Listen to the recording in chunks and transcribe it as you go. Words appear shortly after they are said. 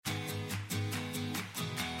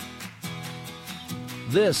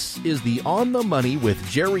This is the On the Money with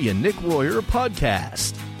Jerry and Nick Royer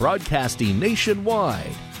podcast, broadcasting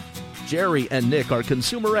nationwide. Jerry and Nick are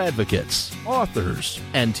consumer advocates, authors,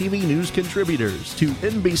 and TV news contributors to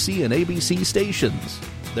NBC and ABC stations.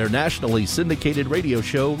 Their nationally syndicated radio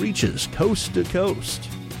show reaches coast to coast.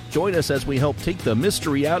 Join us as we help take the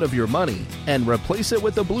mystery out of your money and replace it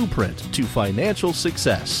with a blueprint to financial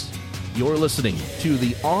success. You're listening to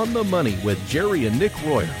the On the Money with Jerry and Nick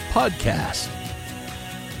Royer podcast.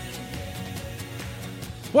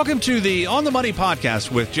 Welcome to the On the Money podcast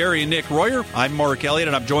with Jerry and Nick Royer. I'm Mark Elliott,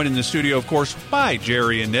 and I'm joined in the studio, of course, by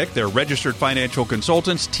Jerry and Nick. They're registered financial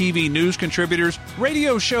consultants, TV news contributors,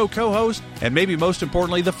 radio show co-hosts, and maybe most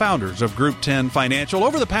importantly, the founders of Group 10 Financial.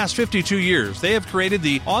 Over the past 52 years, they have created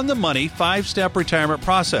the On the Money 5-step retirement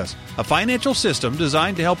process, a financial system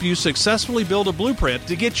designed to help you successfully build a blueprint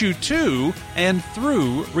to get you to and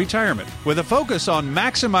through retirement. With a focus on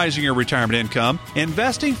maximizing your retirement income,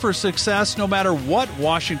 investing for success no matter what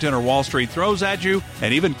Washington or Wall Street throws at you,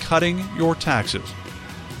 and even cutting your taxes.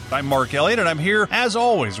 I'm Mark Elliott, and I'm here, as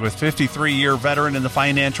always, with 53-year veteran in the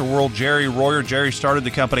financial world, Jerry Royer. Jerry started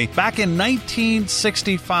the company back in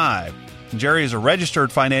 1965. Jerry is a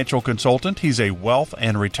registered financial consultant. He's a wealth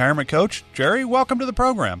and retirement coach. Jerry, welcome to the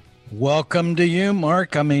program. Welcome to you,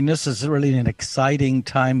 Mark. I mean, this is really an exciting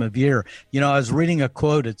time of year. You know, I was reading a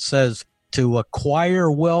quote. It says, to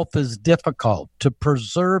acquire wealth is difficult. To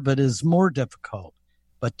preserve it is more difficult.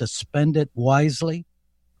 But to spend it wisely,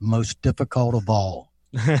 most difficult of all.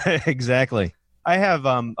 Exactly. I have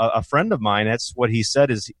a friend of mine. That's what he said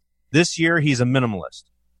is this year he's a minimalist.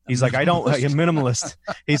 He's like, a minimalist.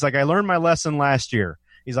 He's like, I learned my lesson last year.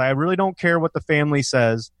 He's like, I really don't care what the family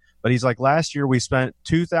says. But he's like, last year we spent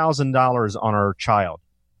 $2,000 on our child.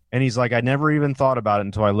 And he's like, I never even thought about it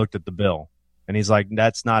until I looked at the bill. And he's like,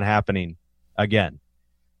 that's not happening again.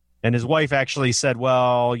 And his wife actually said,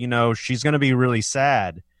 well, you know, she's going to be really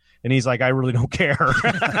sad. And he's like, I really don't care.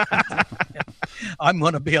 I'm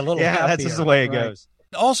going to be a little happier. That's just the way it goes.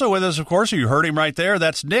 Also with us, of course, you heard him right there.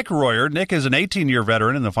 That's Nick Royer. Nick is an 18-year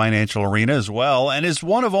veteran in the financial arena as well, and is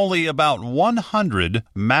one of only about 100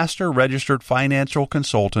 master registered financial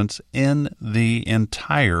consultants in the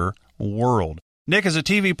entire world. Nick is a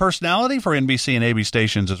TV personality for NBC and ABC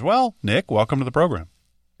stations as well. Nick, welcome to the program.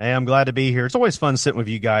 Hey, I'm glad to be here. It's always fun sitting with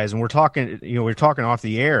you guys, and we're talking off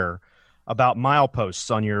the air about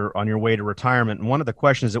mileposts on your way to retirement. And one of the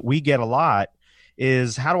questions that we get a lot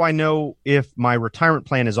is, how do I know if my retirement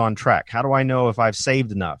plan is on track? How do I know if I've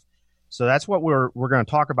saved enough? So that's what we're going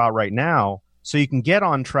to talk about right now, so you can get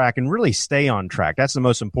on track and really stay on track. That's the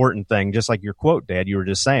most important thing. Just like your quote, Dad, you were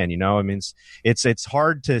just saying, you know, I mean, it's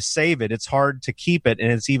hard to save it. It's hard to keep it.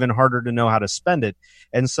 And it's even harder to know how to spend it.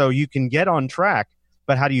 And so you can get on track,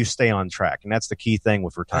 but how do you stay on track? And that's the key thing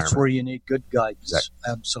with retirement. That's where you need good guidance.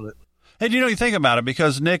 Exactly. Absolutely. And you think about it,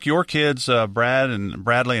 because Nick, your kids,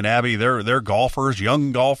 Bradley and Abby, they're golfers,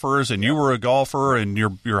 young golfers, and you were a golfer, and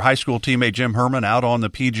your high school teammate Jim Herman out on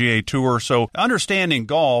the PGA Tour. So understanding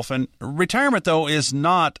golf and retirement, though, is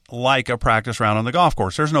not like a practice round on the golf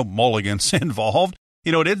course. There's no mulligans involved.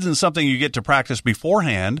 You know, it isn't something you get to practice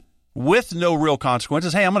beforehand with no real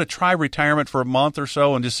consequences. Hey, I'm going to try retirement for a month or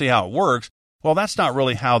so and just see how it works. Well, that's not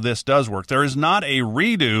really how this does work. There is not a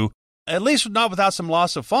redo. At least not without some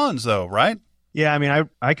loss of funds, though, right? Yeah, I mean,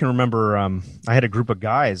 I can remember I had a group of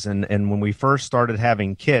guys, and when we first started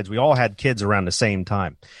having kids, we all had kids around the same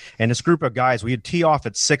time. And this group of guys, we'd tee off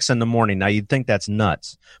at 6 in the morning. Now, you'd think that's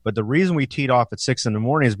nuts. But the reason we teed off at 6 in the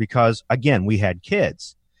morning is because, again, we had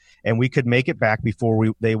kids. And we could make it back before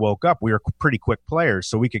they woke up. We were pretty quick players,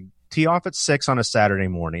 so we could tee off at 6 on a Saturday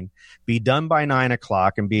morning, be done by 9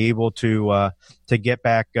 o'clock, and be able to get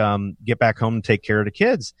back home and take care of the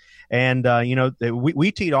kids. And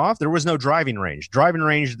we teed off. There was no driving range.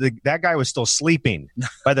 That guy was still sleeping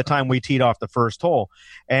by the time we teed off the first hole.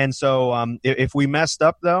 And so if we messed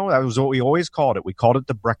up, though, that was what we always called it. We called it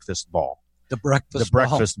the breakfast ball. The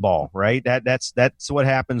breakfast ball, right? That's what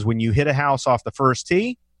happens when you hit a house off the first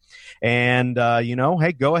tee. And,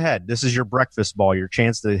 hey, go ahead. This is your breakfast ball, your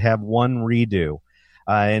chance to have one redo.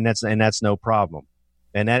 And that's no problem.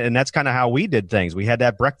 And that's kind of how we did things. We had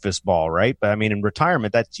that breakfast ball, right? But I mean, in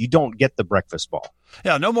retirement, you don't get the breakfast ball.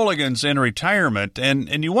 Yeah, no mulligans in retirement.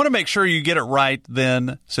 And you want to make sure you get it right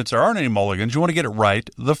then, since there aren't any mulligans, you want to get it right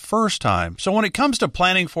the first time. So when it comes to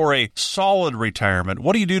planning for a solid retirement,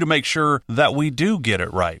 what do you do to make sure that we do get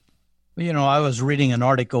it right? You know, I was reading an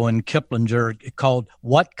article in Kiplinger called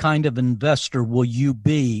 "What Kind of Investor Will You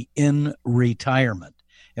Be in Retirement?"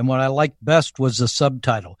 And what I liked best was the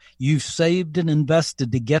subtitle. You've saved and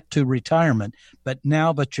invested to get to retirement, but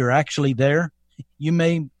now that you're actually there, you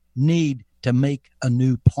may need to make a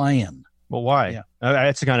new plan. Well, why? Yeah.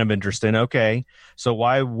 That's kind of interesting. Okay. So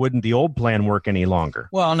why wouldn't the old plan work any longer?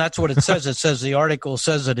 Well, and that's what it says. It says the article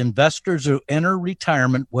says that investors who enter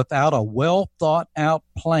retirement without a well thought out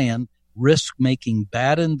plan risk making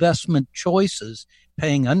bad investment choices,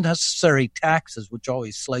 paying unnecessary taxes, which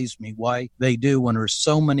always slays me why they do when there's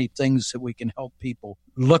so many things that we can help people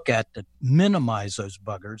look at to minimize those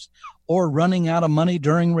buggers, or running out of money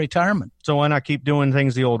during retirement. So why not keep doing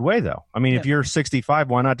things the old way, though? I mean, if you're 65,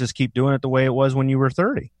 why not just keep doing it the way it was when you were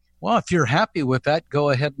 30? Well, if you're happy with that, go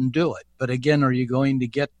ahead and do it. But again, are you going to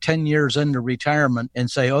get 10 years into retirement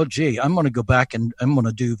and say, oh, gee, I'm going to go back and I'm going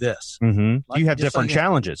to do this? Mm-hmm. You have different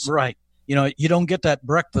challenges. Right. You don't get that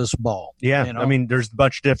breakfast ball. Yeah. I mean, there's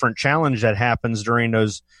much different challenge that happens during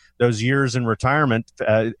those years in retirement.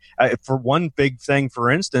 For one big thing,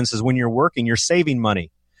 for instance, is when you're working, you're saving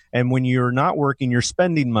money. And when you're not working, you're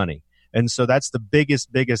spending money. And so that's the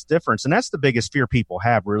biggest difference. And that's the biggest fear people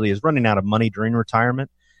have, really, is running out of money during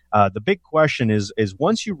retirement. The big question is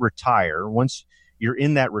once you retire, once you're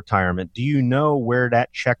in that retirement, do you know where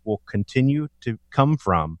that check will continue to come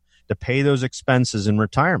from to pay those expenses in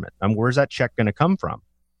retirement? Where's that check going to come from?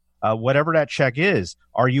 Whatever that check is,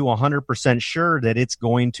 are you 100% sure that it's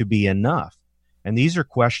going to be enough? And these are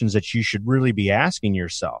questions that you should really be asking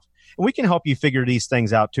yourself. And we can help you figure these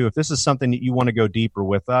things out, too. If this is something that you want to go deeper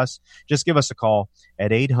with us, just give us a call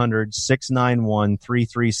at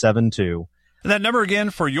 800-691-3372. And that number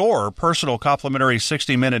again for your personal complimentary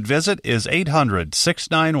 60-minute visit is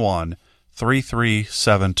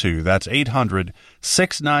 800-691-3372. That's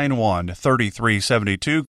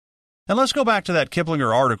 800-691-3372. And let's go back to that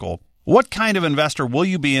Kiplinger article. What kind of investor will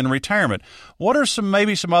you be in retirement? What are some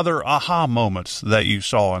other aha moments that you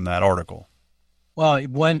saw in that article? Well,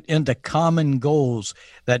 it went into common goals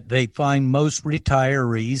that they find most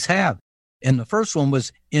retirees have. And the first one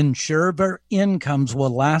was ensure their incomes will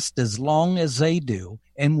last as long as they do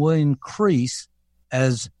and will increase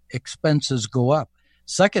as expenses go up.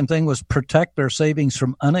 Second thing was protect their savings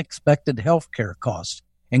from unexpected health care costs,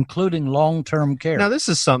 including long-term care. Now, this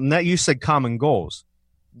is something that you said common goals.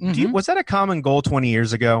 Mm-hmm. Was that a common goal 20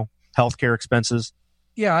 years ago, healthcare expenses?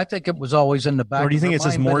 Yeah, I think it was always in the back. Or do you think of it's the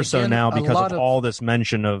just mind? more But so again, now a because lot of all this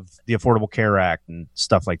mention of the Affordable Care Act and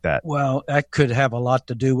stuff like that? Well, that could have a lot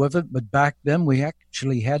to do with it. But back then, we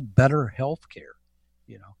actually had better health care,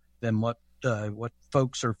 than what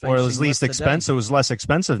folks are facing. Or it was least today. expensive. It was less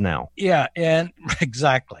expensive now. Yeah, and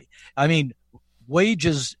exactly. I mean,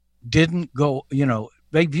 wages didn't go,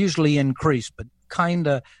 they've usually increased, but kind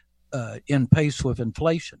of in pace with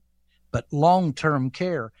inflation. But long-term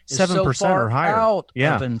care is 7% so far or higher. out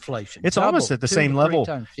of inflation. It's almost at the same level.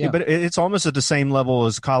 Yeah. But it's almost at the same level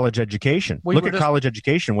as college education. Look at college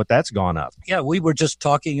education, what that's gone up. Yeah, we were just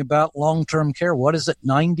talking about long-term care. What is it,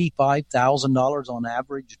 $95,000 on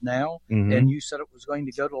average now? Mm-hmm. And you said it was going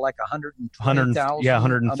to go to like $120,000. Yeah,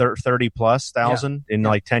 130 plus thousand in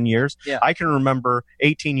like 10 years. Yeah. I can remember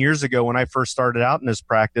 18 years ago when I first started out in this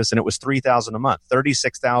practice, and it was $3,000 a month,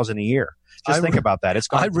 $36,000 a year. Just think about that. It's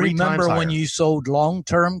gone 3 times higher. I remember when you sold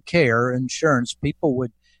long-term care insurance, people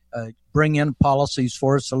would bring in policies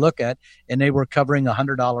for us to look at, and they were covering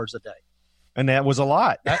 $100 a day. And that was a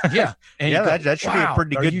lot. Yeah. And that should be a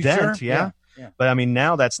pretty good dent. Sure? Yeah. But I mean,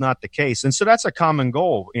 now that's not the case. And so that's a common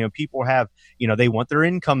goal. People have, they want their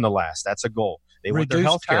income to last. That's a goal. They want their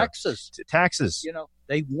health care. Taxes.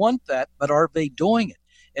 They want that, but are they doing it?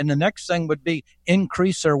 And the next thing would be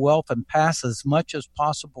increase their wealth and pass as much as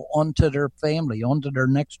possible onto their family, onto their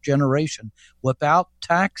next generation, without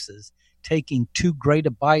taxes taking too great a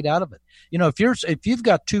bite out of it. If you've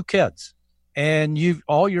got 2 kids and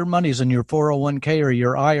all your money's in your 401k or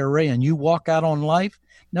your IRA and you walk out on life,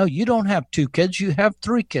 no, you don't have 2 kids. You have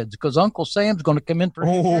 3 kids because Uncle Sam's going to come in for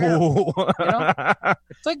his share.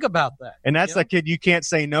 Think about that. And that's the kid you can't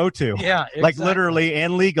say no to. Yeah, exactly. Like literally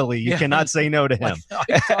and legally, you cannot say no to him.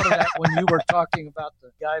 I thought of that when you were talking about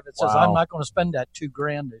the guy that says, I'm not going to spend that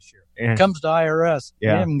 $2,000 this year. It comes to IRS. You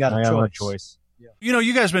haven't got a choice.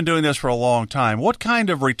 You guys have been doing this for a long time. What kind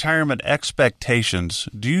of retirement expectations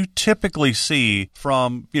do you typically see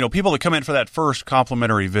from, people that come in for that first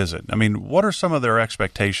complimentary visit? I mean, what are some of their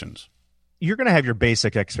expectations? You're going to have your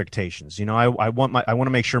basic expectations. I want to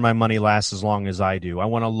make sure my money lasts as long as I do. I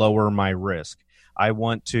want to lower my risk. I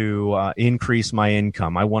want to increase my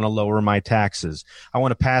income. I want to lower my taxes. I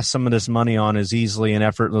want to pass some of this money on as easily and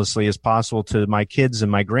effortlessly as possible to my kids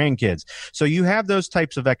and my grandkids. So you have those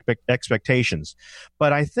types of expectations.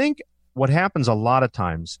 But I think what happens a lot of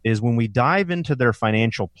times is when we dive into their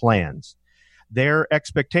financial plans, their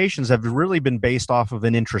expectations have really been based off of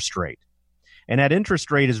an interest rate. And that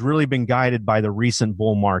interest rate has really been guided by the recent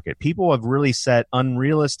bull market. People have really set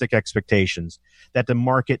unrealistic expectations that the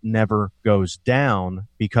market never goes down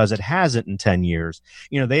because it hasn't in 10 years.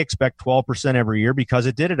 They expect 12% every year because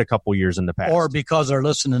it did it a couple years in the past. Or because they're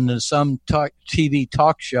listening to some TV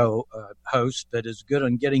talk show host that is good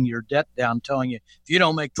on getting your debt down, telling you, if you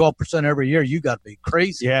don't make 12% every year, you got to be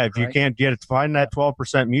crazy. Yeah, if you can't get it, find that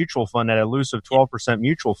 12% mutual fund, that elusive 12%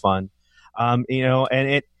 mutual fund,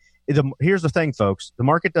 here's the thing, folks. The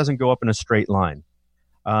market doesn't go up in a straight line.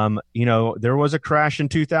 There was a crash in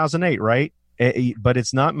 2008, right? But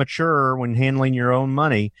it's not mature when handling your own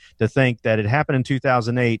money to think that it happened in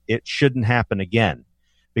 2008. It shouldn't happen again.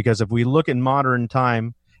 Because if we look in modern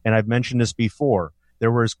time, and I've mentioned this before,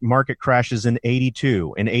 there was market crashes in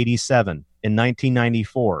 82, in 87, in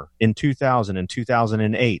 1994, in 2000, in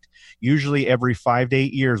 2008. Usually every 5 to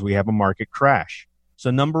 8 years, we have a market crash. So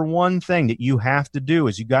number one thing that you have to do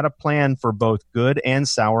is you got to plan for both good and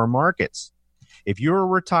sour markets. If you're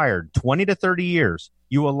retired 20 to 30 years,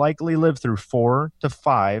 you will likely live through 4 to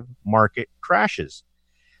 5 market crashes.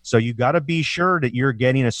 So you got to be sure that you're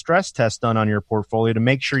getting a stress test done on your portfolio to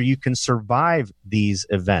make sure you can survive these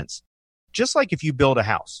events. Just like if you build a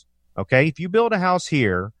house, okay? If you build a house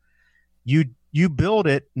here, you build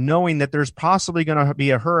it knowing that there's possibly going to be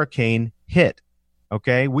a hurricane hit,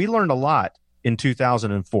 okay? We learned a lot in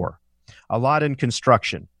 2004, a lot in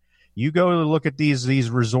construction. You go to look at these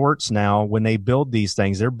resorts now, when they build these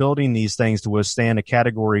things, they're building these things to withstand a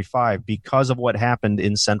Category 5 because of what happened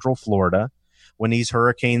in Central Florida when these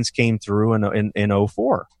hurricanes came through in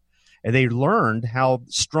 04. And they learned how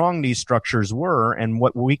strong these structures were and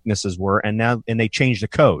what weaknesses were, and they changed the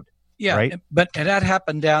code. Yeah, right? But that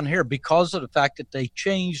happened down here because of the fact that they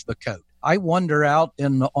changed the code. I wonder out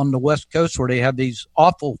on the West Coast where they have these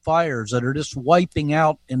awful fires that are just wiping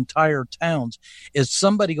out entire towns. Is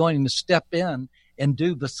somebody going to step in and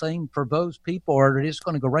do the same for those people, or are they just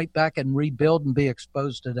going to go right back and rebuild and be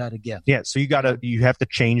exposed to that again? Yeah, so you have to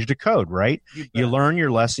change the code, right? You learn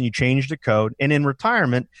your lesson, you change the code. And in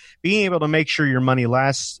retirement, being able to make sure your money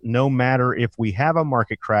lasts no matter if we have a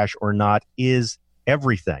market crash or not is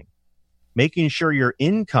everything. Making sure your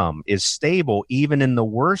income is stable even in the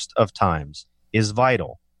worst of times is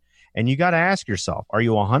vital. And you got to ask yourself, are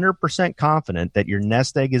you 100% confident that your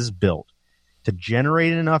nest egg is built to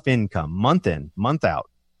generate enough income month in, month out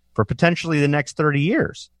for potentially the next 30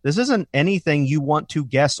 years? This isn't anything you want to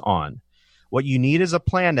guess on. What you need is a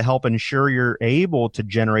plan to help ensure you're able to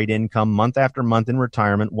generate income month after month in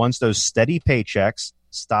retirement once those steady paychecks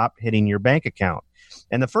stop hitting your bank account.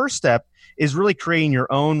 And the first step is really creating your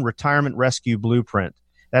own retirement rescue blueprint.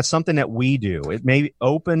 That's something that we do. It may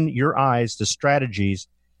open your eyes to strategies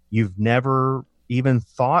you've never even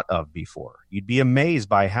thought of before. You'd be amazed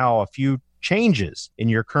by how a few changes in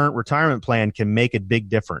your current retirement plan can make a big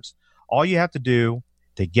difference. All you have to do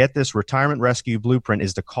to get this retirement rescue blueprint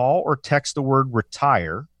is to call or text the word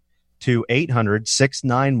retire to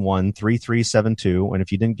 800-691-3372. And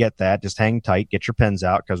if you didn't get that, just hang tight, get your pens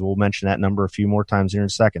out, because we'll mention that number a few more times here in a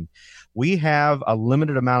second. We have a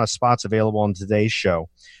limited amount of spots available on today's show,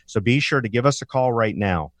 so be sure to give us a call right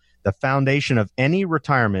now. The foundation of any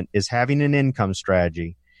retirement is having an income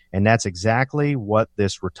strategy, and that's exactly what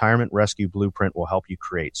this retirement rescue blueprint will help you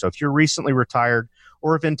create. So if you're recently retired,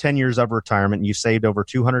 or if in 10 years of retirement you saved over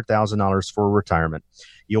 $200,000 for retirement,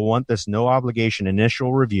 you'll want this no obligation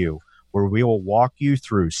initial review where we will walk you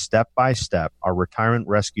through step by step our retirement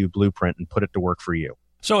rescue blueprint and put it to work for you.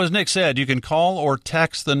 So as Nick said, you can call or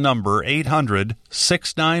text the number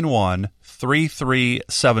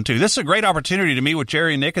 800-691-3372. This is a great opportunity to meet with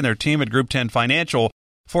Jerry and Nick and their team at Group 10 Financial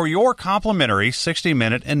for your complimentary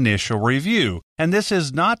 60-minute initial review. And this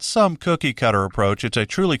is not some cookie-cutter approach. It's a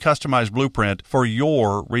truly customized blueprint for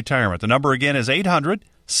your retirement. The number again is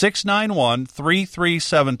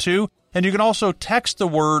 800-691-3372. And you can also text the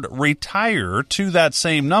word retire to that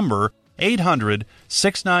same number,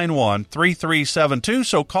 800-691-3372.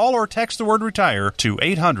 So call or text the word retire to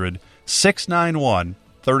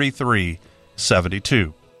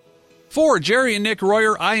 800-691-3372. For Jerry and Nick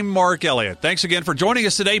Royer, I'm Mark Elliott. Thanks again for joining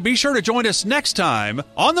us today. Be sure to join us next time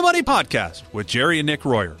on The Money Podcast with Jerry and Nick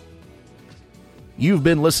Royer. You've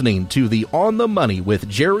been listening to the On the Money with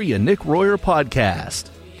Jerry and Nick Royer podcast.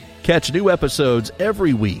 Catch new episodes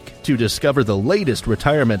every week to discover the latest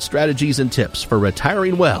retirement strategies and tips for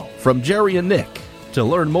retiring well from Jerry and Nick. To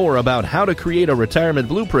learn more about how to create a retirement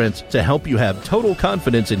blueprint to help you have total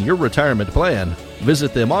confidence in your retirement plan,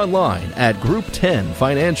 visit them online at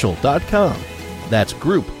group10financial.com. That's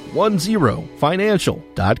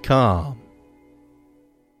group10financial.com.